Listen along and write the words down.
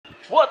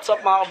What's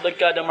up mga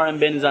kablogkada, Marion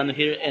Benizano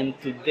here, and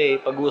today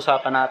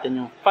pag-uusapan natin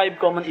yung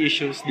 5 common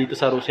issues dito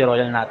sa Rusi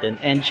Royal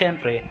natin. And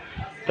syempre,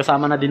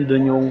 kasama na din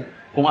dun yung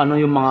kung ano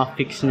yung mga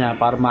fix niya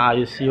para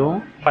maayos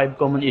yung 5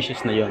 common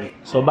issues na yun.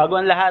 So bago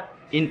ang lahat,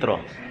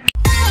 intro.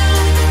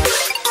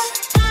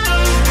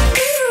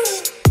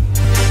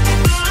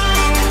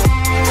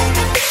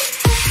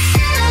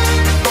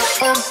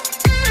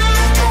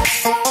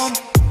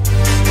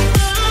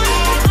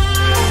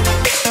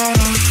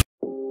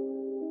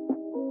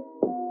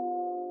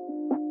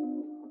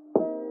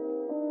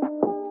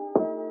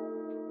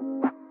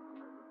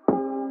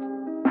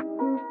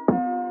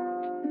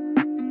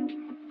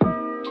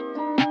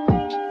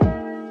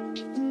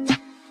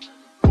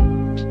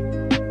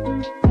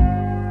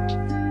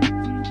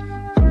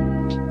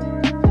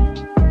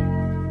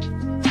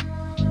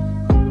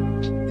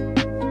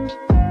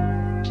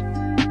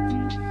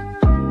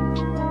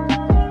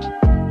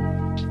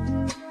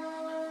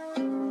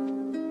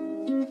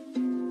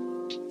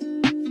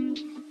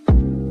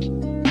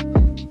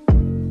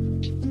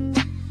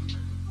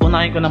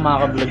 Unahin ko na mga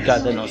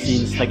kablogkada, no,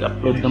 since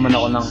nag-upload naman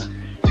ako ng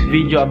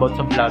video about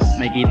sa vlog.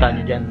 May kita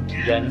nyo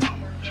dyan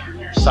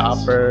sa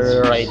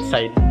upper right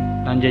side,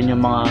 nandyan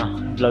yung mga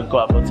vlog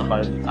ko about sa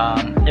card.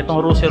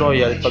 Itong Rusi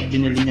Royal, pag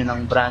binili nyo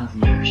ng brand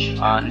new,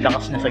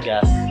 lakas niya sa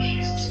gas,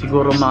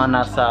 siguro mga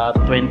nasa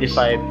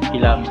 25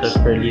 kilometers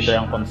per liter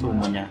ang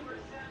konsumo niya.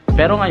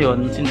 Pero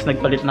ngayon, since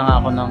nagpalit na nga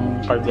ako ng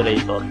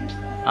carburetor,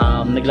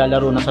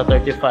 naglalaro na sa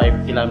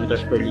 35 kilometers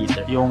per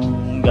liter yung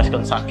gas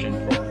consumption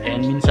ko.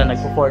 And minsan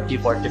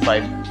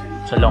nagpo-40-45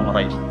 sa long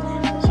ride.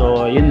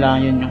 So yun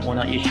lang, yun yung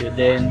unang issue.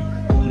 Then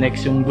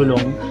next yung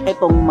gulong.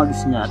 Itong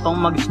mags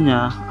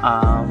niya,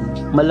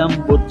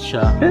 malambot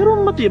siya,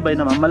 pero matibay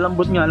naman,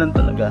 malambot nga lang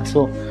talaga.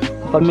 So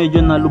pag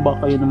medyo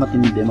nalubak kayo na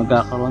matindi,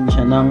 magkakaroon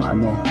siya ng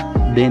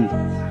dent.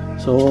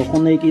 So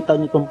kung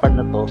nakikita niyo tong part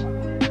na to,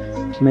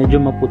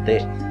 medyo maputi.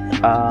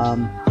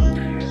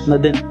 Na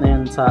dent na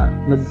yan,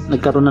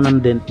 nagkaroon na ng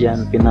dent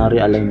yan,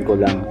 pina-realign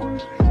ko lang.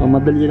 So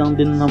madali lang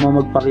din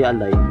naman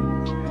magpa-realign.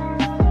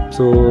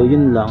 So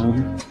yun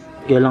lang,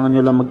 kailangan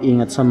nyo lang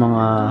mag-ingat sa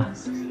mga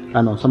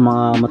sa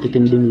mga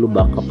matitinding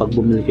lubak kapag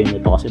bumili kayo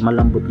nito, kasi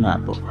malambot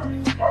nga to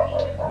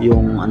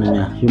yung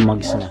niya, yung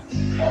mags niya.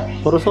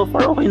 Pero so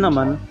far okay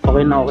naman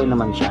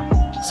siya.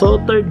 So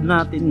third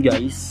natin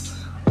guys,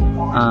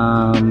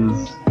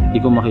 hindi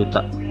ko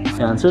makita.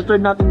 Yan. So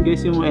third natin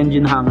guys, yung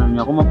engine hanger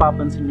niya. Kung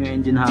mapapansin nyo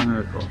yung engine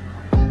hanger ko,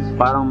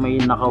 parang may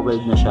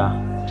naka-weld na siya.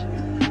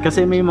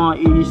 Kasi may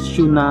mga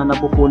issue na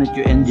napupunit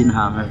yung engine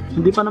hanger.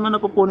 Hindi pa naman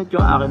napupunit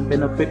yung akin,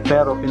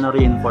 pero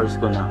pina-reinforce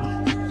ko na.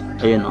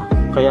 Ayun o.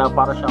 Kaya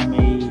para siyang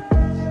may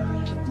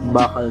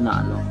bakal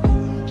na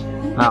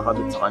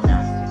nakakabit sa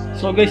kanya.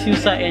 So guys, yung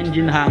sa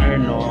engine hanger,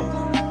 no,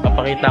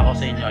 papakita ko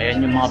sa inyo.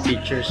 Ayan yung mga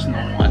pictures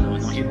ng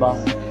ibang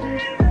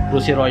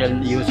Rusi Royal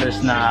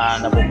users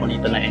na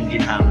napupunitan na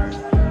engine hanger.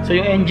 So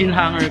yung engine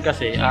hanger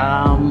kasi,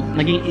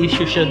 naging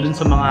issue siya dun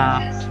sa mga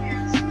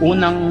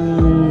unang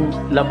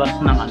labas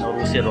ng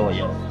Rusi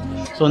Royal.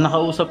 So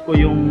nakausap ko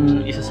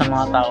yung isa sa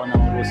mga tao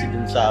ng Rusi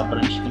dun sa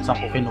branch kung saan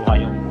ko kinuha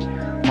yung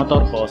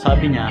motor ko.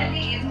 Sabi niya,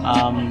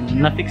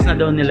 na-fix na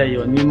daw nila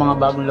yun. Yung mga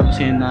bagong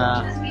labas yun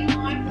na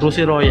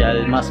Rusi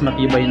Royal, mas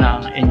matibay na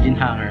ang engine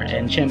hanger.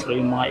 And syempre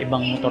yung mga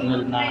ibang motor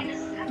nila na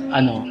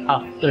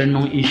after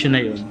nung issue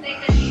na yun,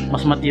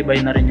 mas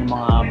matibay na rin yung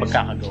mga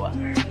pagkakagawa.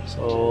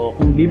 So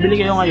kung bibili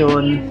kayo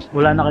ngayon,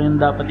 wala na kayong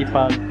dapat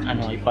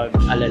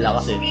ipag-alala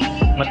kasi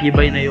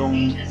matibay na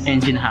yung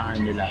engine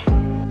hanger nila.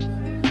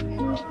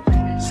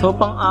 So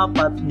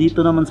pang-apat,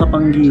 dito naman sa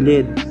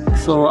panggilid.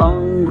 So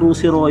ang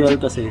Rusi Royal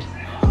kasi,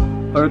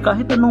 or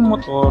kahit anong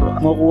motor,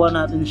 makukuha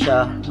natin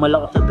siya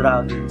malakas sa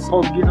dragging.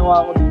 So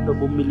ginawa ko dito,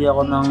 bumili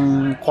ako ng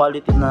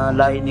quality na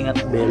lining at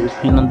belt,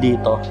 yun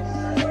nandito,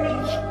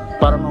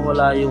 para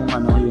mawala yung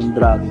yung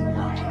dragging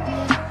niya.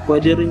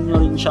 Pwede rin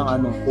nyo rin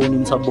siyang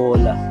kunin sa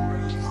bola.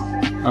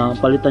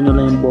 Palitan nyo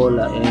lang yung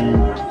bola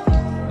and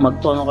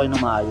magtono kayo na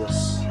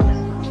maayos.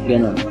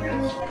 Ganun.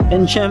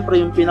 And syempre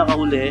yung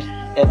pinakahuli,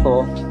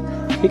 eto,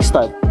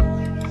 kickstart.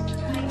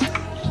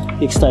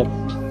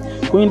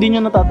 Kung hindi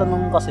nyo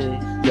natatanong kasi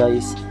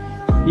guys,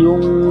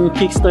 yung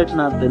kickstart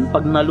natin,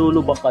 pag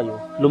nalulubak kayo,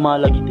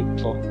 lumalagitik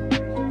to.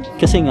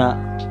 Kasi nga,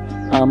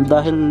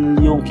 dahil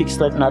yung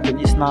kickstart natin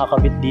is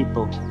nakakabit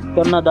dito,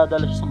 pero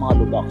nadadala siya sa mga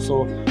lubak.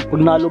 So pag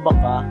nalubak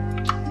ka,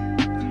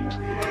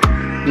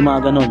 yung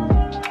mga ganun,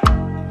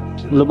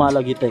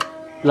 lumalagitik.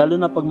 Lalo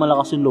na pag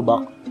malakas yung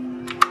lubak,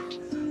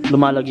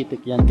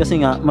 lumalagitik yan.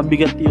 Kasi nga,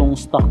 mabigat yung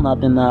stock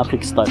natin na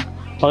kickstart.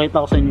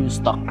 Pakita ko sa inyo yung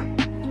stock.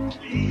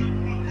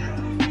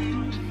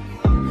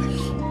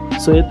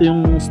 So ito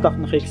yung stock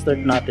na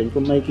kickstart natin.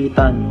 Kung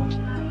makikita nyo,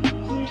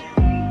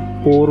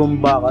 purong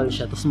bakal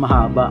siya, tapos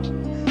mahaba.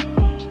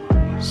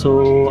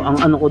 So ang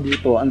ko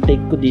dito, ang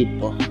take ko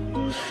dito,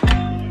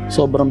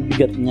 sobrang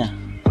bigat niya.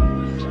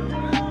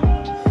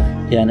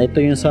 Yan,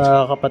 ito yung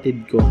sa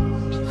kapatid ko,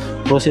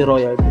 Rusi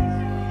Royal.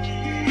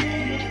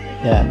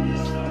 Yan.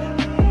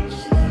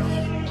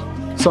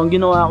 So ang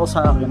ginawa ko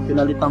sa akin,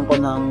 pinalitan ko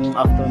ng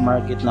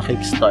aftermarket na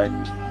kickstart.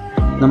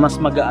 na mas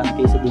magaan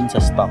kaysa dun sa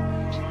stock.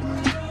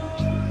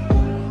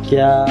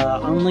 Kaya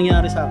ang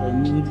nangyari sa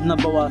akin,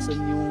 nabawasan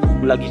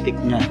yung lagitik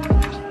niya.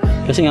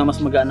 Kasi nga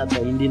mas magaan na to,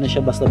 hindi na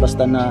siya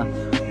basta-basta na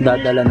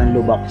dadala ng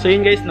lubak. So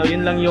yun guys, no,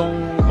 yun lang yung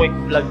quick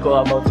vlog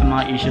ko about sa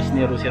mga issues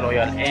ni Rusi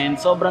Royal. And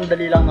sobrang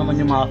dali lang naman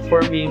yung mga,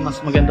 for me,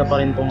 mas maganda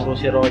pa rin tong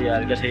Rusi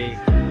Royal kasi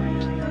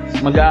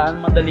magaan,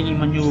 madaling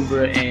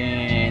i-maneuver,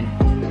 and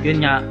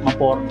yun nga,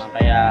 maporma.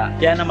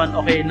 Kaya naman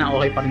okay na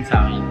okay pa rin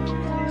sa akin.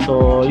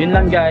 So yun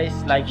lang guys,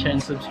 like, share,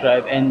 and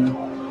subscribe. And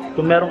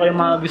kung meron kayong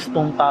mga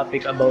gustong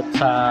topic about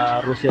sa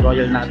Rusi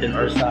Royal natin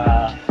or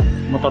sa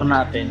motor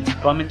natin,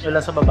 comment nyo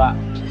lang sa baba.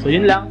 So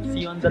yun lang,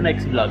 see you on the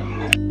next vlog.